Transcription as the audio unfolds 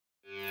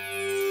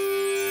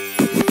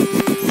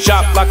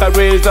Sharp like a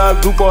razor,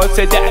 Rudeboy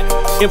said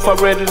that.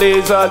 Infrared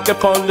laser,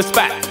 dip on the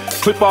spot.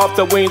 Clip off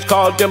the wings,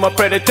 call them a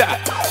predator.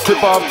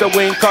 Clip off the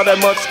wing, call them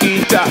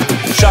mosquito.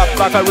 Sharp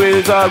like a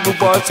razor,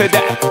 Rudeboy said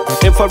that.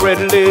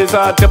 Infrared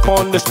laser, dip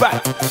on the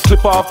spot.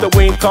 Clip off the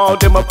wing, call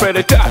them a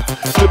predator.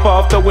 Clip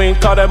off the wing,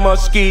 call them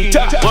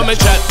mosquito. When me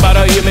chat about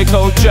a hear me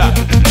culture.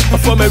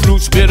 For me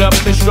roots build up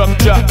the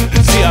structure.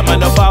 See a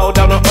man a bow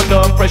down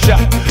under pressure.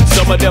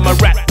 Some of them are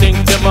rat, think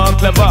them are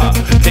clever.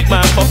 Take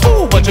man for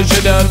fool, but you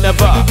should have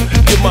never.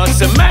 You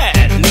must be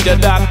mad, need a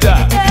doctor.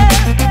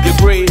 Your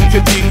grade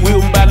 50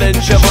 wheel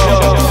balance your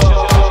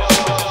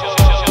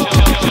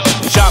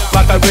sharp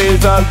like a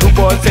razor,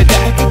 Rudeboy said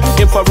that.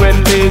 Infrared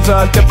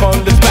laser, dip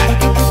on the spot.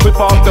 Clip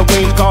off the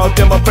wings, call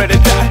them a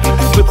predator.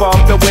 Clip off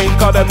the wing,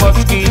 call them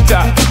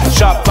mosquito.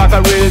 Sharp like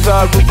a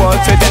razor, Rudeboy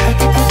said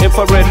that.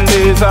 Infrared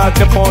laser,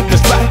 dip on the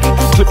spot.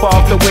 Clip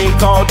off the wing,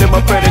 call them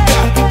a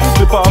predator.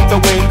 Clip off the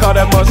wing, call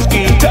them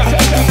mosquito.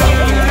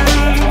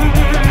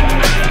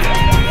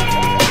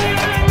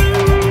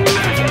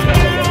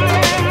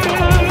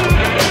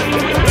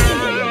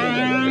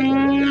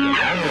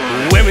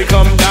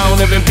 Come down,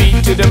 every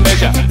beat to the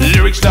measure.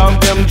 Lyrics dog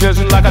them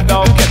just like a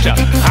dog catcher.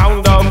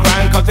 Hound dog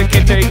crying cause they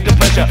can't take the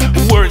pressure.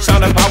 Words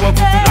sound and power,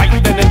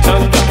 lightning and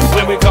thunder.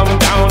 When we come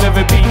down,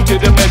 every beat to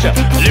the measure.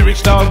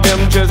 Lyrics dog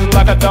them just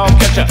like a dog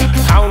catcher.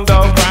 Hound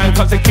dog crying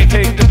cause they can't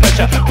take the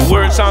pressure.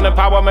 Words sound and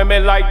power, make me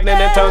lightning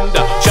and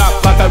thunder.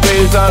 Sharp like a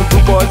razor,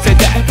 Rudeboy said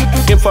that.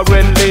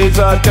 Infrared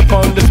laser, dip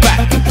on the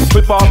spot.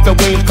 Clip off the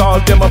wings, call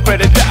them a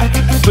predator.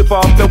 Clip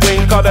off the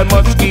wing, call them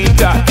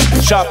mosquito.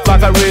 Sharp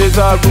like a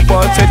razor,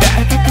 Rudeboy said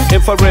that.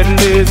 Infrared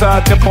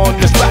laser, dip on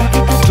the spot.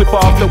 Clip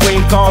off the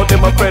wing, call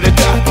them a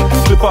predator.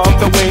 Clip off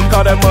the wing,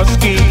 call them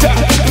mosquito.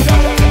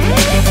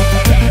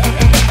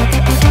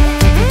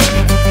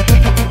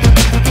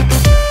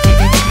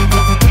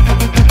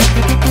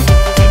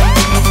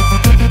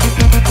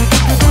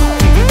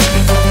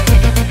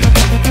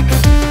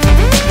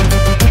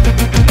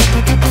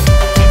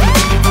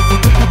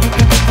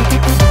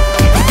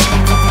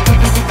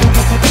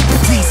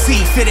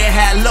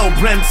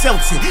 Brim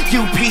tilted,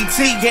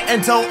 UPT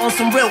getting dough on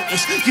some real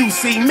ish. You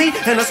see me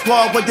in a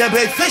squad with that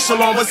big fish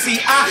along, but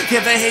see I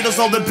giving haters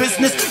all the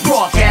business.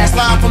 Broadcast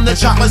live from the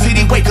chopper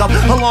city, wake up.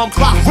 Alarm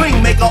clock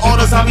ring, make all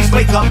the zombies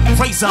wake up.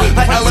 Raise up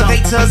like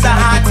elevators at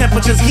high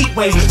temperatures, heat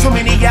waves. So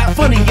many got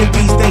funny in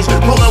these days.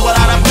 Rolling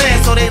without a plan,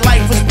 so their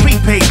life was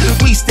prepaid.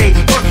 We stay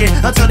working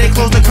until they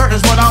close the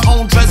curtains with our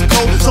own dress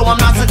code. So I'm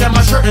not taking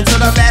my shirt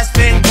until the last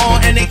thing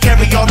gone, and they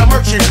carry all the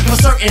merchant. For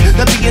certain,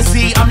 the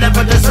B&C I'm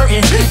never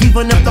deserting.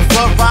 Even if the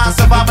flood rise,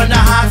 surviving the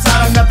high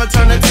tide, I'll never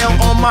turn the tail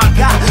on my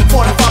God.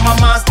 Fortify my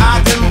mind's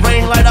eye, then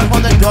rain light up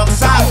on the dark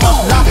side.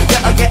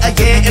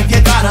 Yeah, if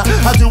you gotta,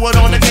 I do it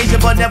on occasion,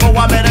 but never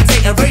while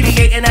meditating.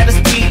 Radiating at a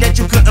speed that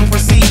you couldn't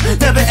perceive.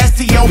 Never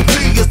STOP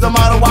is the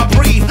motto I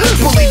breathe.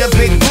 Bully the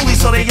big bully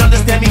so they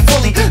understand me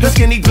fully. The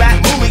skinny black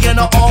bully and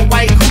the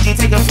all-white Gucci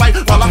taking flight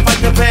while I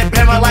fight the red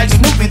bear like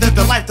Snoopy. That's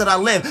the life that I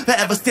live,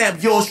 forever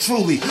stamp yours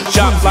truly.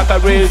 Sharp like a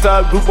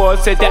razor, Rudeboy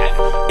said that.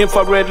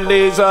 Infrared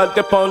laser,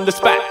 dip on the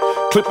spot.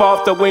 Clip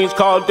off the wings,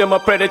 call them a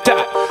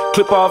predator.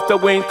 Clip off the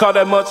wings, call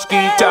them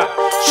mosquito.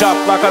 Sharp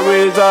like a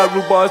razor,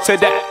 Rudeboy said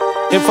that.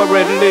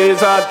 Infrared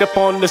laser, dip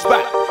on the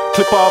spot.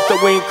 Clip off the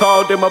wing,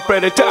 call them a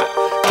predator.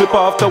 Clip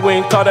off the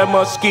wing, call them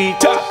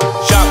mosquito.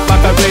 Sharp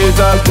like a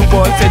razor,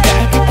 Rudeboy said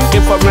that.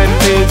 Infrared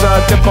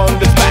laser, dip on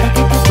the spot.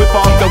 Clip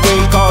off the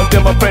wing, call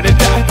them a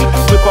predator.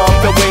 Clip off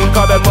the wing,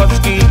 call them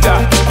mosquito.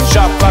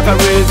 Sharp like a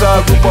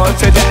razor, Rudeboy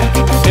said that.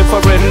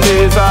 Infrared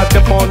laser,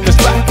 dip on the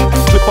spot.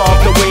 Clip off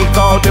the wing,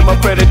 call them a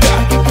predator.